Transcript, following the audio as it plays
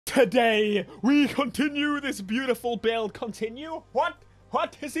Today, we continue this beautiful build. Continue? What?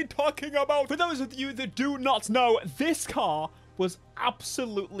 What is he talking about? For those of you that do not know, this car was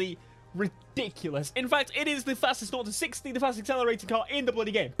absolutely ridiculous. In fact, it is the fastest 0 to 60, the fastest accelerating car in the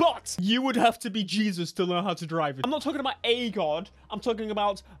bloody game. But you would have to be Jesus to learn how to drive it. I'm not talking about a god. I'm talking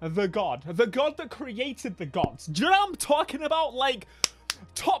about the god. The god that created the gods. Do you know what I'm talking about? Like,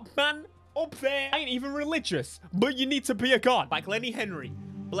 top man up there. I ain't even religious, but you need to be a god. Like Lenny Henry.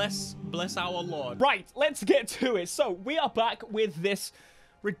 Bless our Lord. Right, let's get to it. So, we are back with this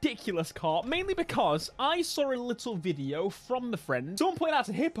ridiculous car, mainly because I saw a little video from the friend. Someone pointed out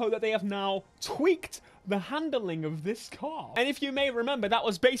to Hippo that they have now tweaked the handling of this car. And if you may remember, that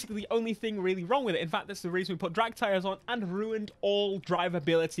was basically the only thing really wrong with it. In fact, that's the reason we put drag tires on and ruined all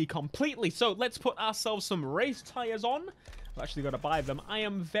drivability completely. So, let's put ourselves some race tires on. I've actually got to buy them. I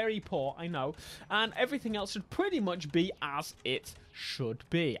am very poor, I know. And everything else should pretty much be as it should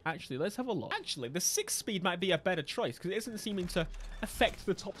be. Actually, let's have a look. Actually, the 6-speed might be a better choice because it isn't seeming to affect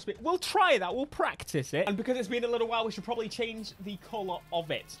the top speed. We'll try that. We'll practice it. And because it's been a little while, we should probably change the color of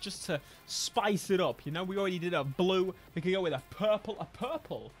it just to spice it up. You know, we already did a blue. We could go with a purple. A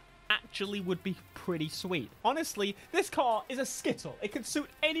purple actually would be pretty sweet. Honestly, this car is a skittle. It can suit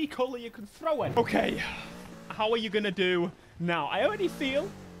any color you can throw in. Okay. How are you going to do now? I already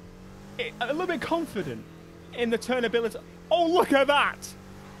feel a little bit confident in the turnability. Oh, look at that.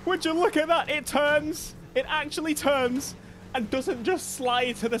 Would you look at that? It turns. It actually turns and doesn't just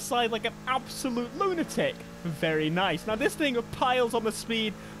slide to the side like an absolute lunatic. Very nice. Now, this thing piles on the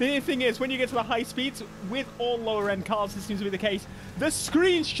speed. The only thing is, when you get to the high speeds, with all lower-end cars, this seems to be the case, the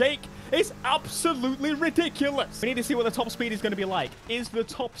screen shake is absolutely ridiculous. We need to see what the top speed is going to be like. Is the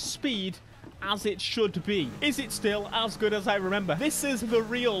top speed as it should be? Is it still as good as I remember? This is the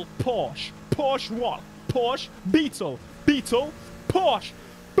real Porsche. Porsche what? Porsche Beetle. Beetle Porsche.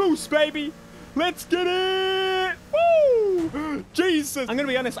 Boost, baby. Let's get it. Woo! Jesus. I'm gonna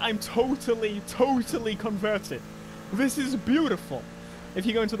be honest, I'm totally converted. This is beautiful. If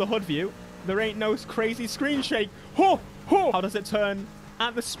you go into the hood view, there ain't no crazy screen shake. Ho! Ho! How does it turn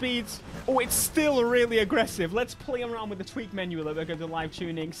at the speeds? Oh, it's still really aggressive. Let's play around with the tweak menu that we're going to live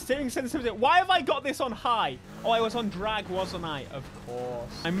tuning. Steering sensitivity. Why have I got this on high? Oh, I was on drag, wasn't I? Of course.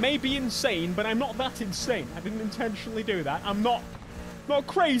 I may be insane, but I'm not that insane. I didn't intentionally do that. I'm not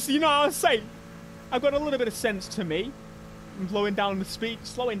crazy, you know what I'm saying? I've got a little bit of sense to me. I'm slowing down the speed,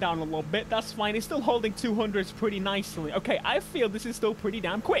 slowing down a little bit. That's fine. It's still holding 200s pretty nicely. Okay, I feel this is still pretty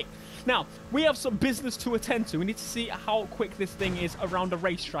damn quick. Now, we have some business to attend to. We need to see how quick this thing is around a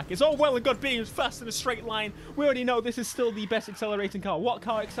racetrack. It's all well and good being fast in a straight line. We already know this is still the best accelerating car. What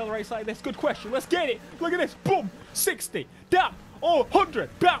car accelerates like this? Good question. Let's get it. Look at this. Boom. 60. Damn. Oh, 100.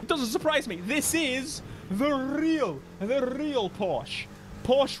 Bam. Doesn't surprise me. This is the real Porsche.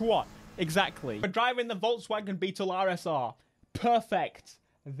 Porsche what? Exactly. We're driving the Volkswagen Beetle RSR. Perfect.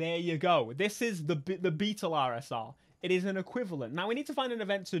 There you go. This is the Beetle RSR. It is an equivalent. Now, we need to find an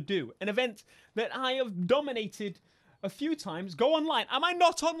event to do. An event that I have dominated a few times. Go online. Am I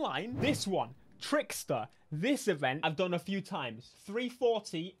not online? This one. Trickster. This event I've done a few times.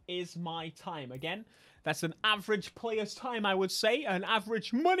 340 is my time. Again, that's an average player's time, I would say. An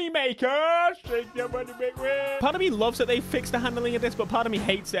average moneymaker. Shake your money, big win. Part of me loves that they fixed the handling of this, but part of me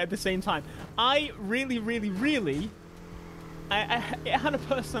hates it at the same time. I really... it had a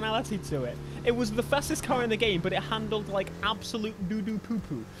personality to it. It was the fastest car in the game, but it handled like absolute doo-doo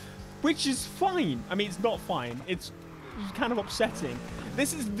poo-poo. Which is fine. I mean, it's not fine. It's kind of upsetting.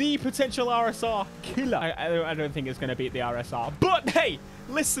 This is the potential RSR killer. I don't think it's going to beat the RSR. But hey,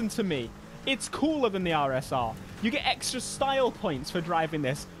 listen to me. It's cooler than the RSR. You get extra style points for driving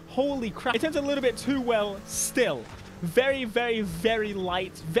this. Holy crap. It turns a little bit too well still. Very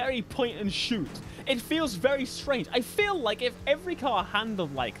light. Very point and shoot. It feels very strange. I feel like if every car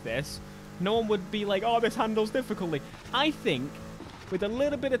handled like this, no one would be like, oh, this handles difficultly. I think with a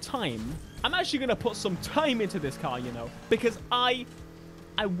little bit of time, I'm actually going to put some time into this car, you know, because I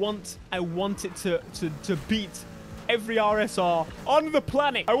want it to beat every RSR on the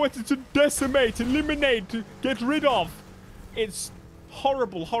planet. I want it to decimate, eliminate, to get rid of. It's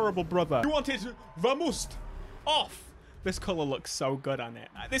horrible, brother. You want it vamoosed off. This color looks so good on it.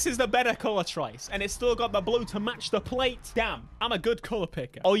 This is the better color choice, and it's still got the blue to match the plate. Damn, I'm a good color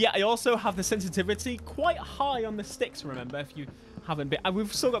picker. Oh yeah, I also have the sensitivity quite high on the sticks, remember, if you haven't been.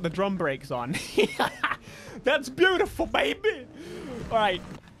 We've still got the drum brakes on. That's beautiful, baby. All right,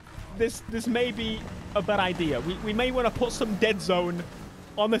 this may be a bad idea. We may want to put some dead zone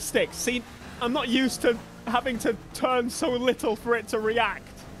on the sticks. See, I'm not used to having to turn so little for it to react.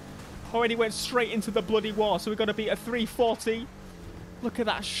 Already went straight into the bloody wall, so we've got to beat a 340 Look at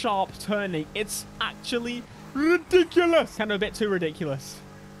that sharp turning. It's actually ridiculous. Kind of a bit too ridiculous.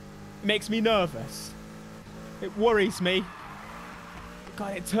 It makes me nervous. It worries me.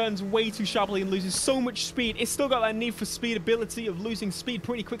 God, it turns way too sharply and loses so much speed. It's still got that Need for Speed ability of losing speed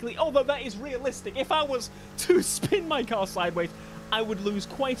pretty quickly, although that is realistic. If I was to spin my car sideways, I would lose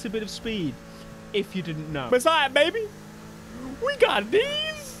quite a bit of speed, if you didn't know. Messiah, baby! We got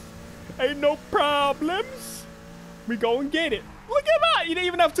these! Ain't no problems. We go and get it. Look at that! You didn't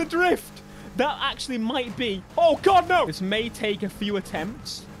even have to drift. That actually might be... Oh, God, no! This may take a few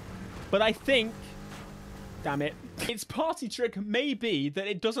attempts, but I think... Damn it. Its party trick may be that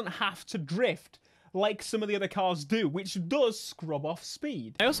it doesn't have to drift like some of the other cars do, which does scrub off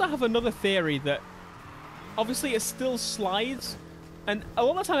speed. I also have another theory that obviously it still slides, and a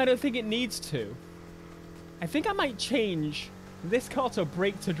lot of the time I don't think it needs to. I think I might change this car to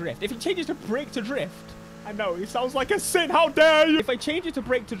brake to drift. If it changes to brake to drift, I know, it sounds like a sin, how dare you! If I change it to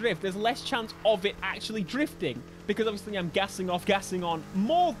brake to drift, there's less chance of it actually drifting, because obviously I'm gassing off, gassing on,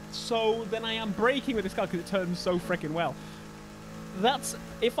 more so than I am braking with this car, because it turns so freaking well. That's,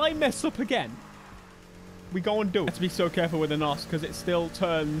 if I mess up again, we go and do it. Have to be so careful with the NOS, because it still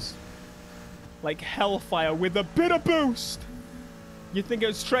turns like hellfire with a bit of boost. You'd think it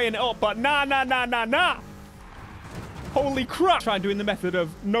was straighten it up, but nah. Holy crap! Try doing the method of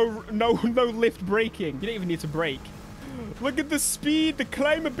no lift braking. You don't even need to brake. Look at the speed, the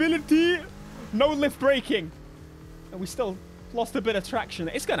climbability. No lift braking. And we still lost a bit of traction.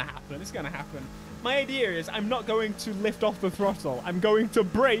 It's gonna happen. It's gonna happen. My idea is I'm not going to lift off the throttle. I'm going to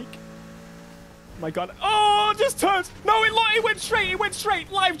brake. Oh my God. Oh, just turns. No, it went straight. It went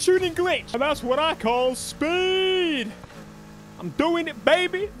straight. Live tuning glitch. And that's what I call speed. I'm doing it,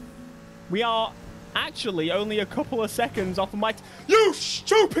 baby. We are actually only a couple of seconds off of my... You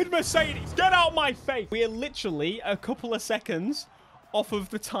stupid Mercedes! Get out my face! We are literally a couple of seconds off of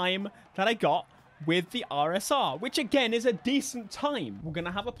the time that I got with the RSR, which again is a decent time. We're going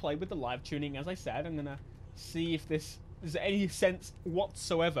to have a play with the live tuning, as I said. I'm going to see if this is any sense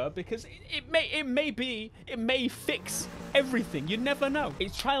whatsoever, because it may fix everything. You never know.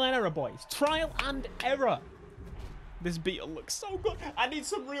 It's trial and error, boys. Trial and error. This Beetle looks so good. I need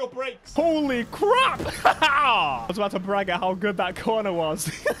some real brakes. Holy crap! I was about to brag at how good that corner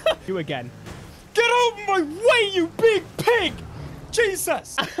was. You again. Get out of my way, you big pig!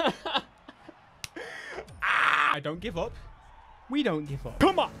 Jesus! I don't give up. We don't give up.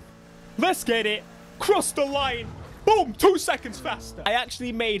 Come on. Let's get it. Cross the line. Boom! 2 seconds faster. I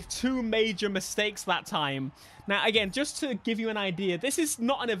actually made 2 major mistakes that time. Now, again, just to give you an idea, this is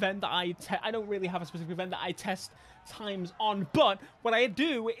not an event that I don't really have a specific event that I test times on, but what I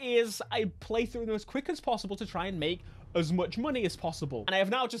do is I play through them as quick as possible to try and make as much money as possible. And I have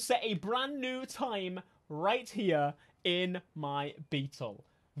now just set a brand new time right here in my Beetle.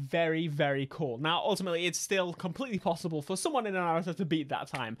 Very, very cool. Now, ultimately, it's still completely possible for someone in an RSR to beat that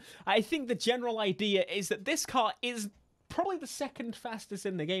time. I think the general idea is that this car is probably the second fastest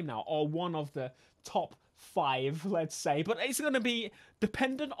in the game now, or one of the top 5, let's say, but it's going to be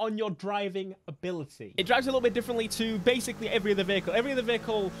dependent on your driving ability. It drives a little bit differently to basically every other vehicle. Every other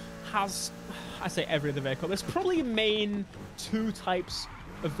vehicle has, I say every other vehicle, there's probably main 2 types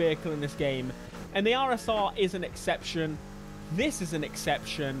of vehicle in this game, and the RSR is an exception. This is an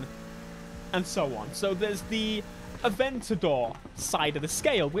exception, and so on. So there's the Aventador side of the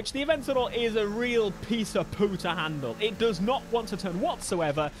scale, which the Aventador is a real piece of poo to handle. It does not want to turn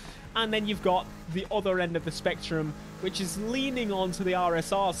whatsoever. And then you've got the other end of the spectrum, which is leaning onto the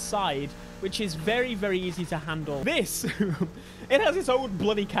RSR side, which is very, very easy to handle. This, it has its own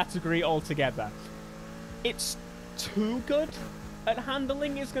bloody category altogether. It's too good at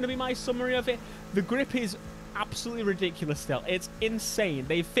handling is going to be my summary of it. The grip is absolutely ridiculous still. It's insane.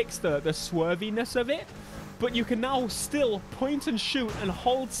 They fixed the swerviness of it, but you can now still point and shoot and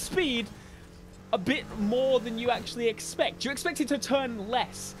hold speed a bit more than you actually expect. You expect it to turn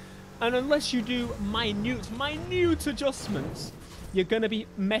less. And unless you do minute adjustments, you're going to be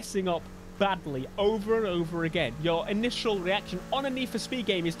messing up badly over and over again. Your initial reaction on a Need for Speed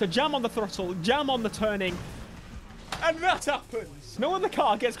game is to jam on the throttle, jam on the turning, and that happens. No other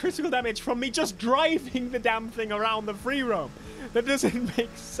car gets critical damage from me just driving the damn thing around the free roam. That doesn't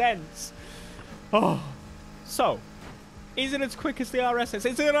make sense. Oh. So, is it as quick as the RSS?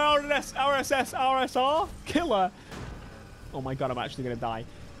 Is it an RSR killer? Oh my God, I'm actually going to die.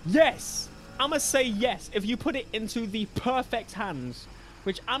 Yes! I'm going to say yes if you put it into the perfect hands,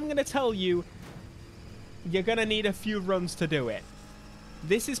 which I'm going to tell you, you're going to need a few runs to do it.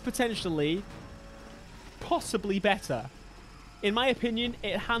 This is potentially, possibly better. In my opinion,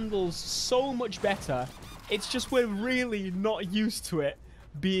 it handles so much better It's just we're really not used to it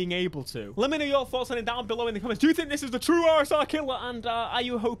being able to. Let me know your thoughts on it down below in the comments. Do you think this is the true RSR killer? And are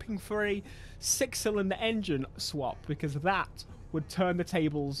you hoping for a 6-cylinder engine swap? Because that would turn the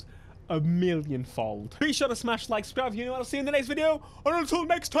tables a millionfold. Be sure to smash like, subscribe if you know. I'll see you in the next video. And until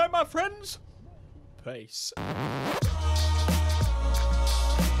next time, my friends, peace.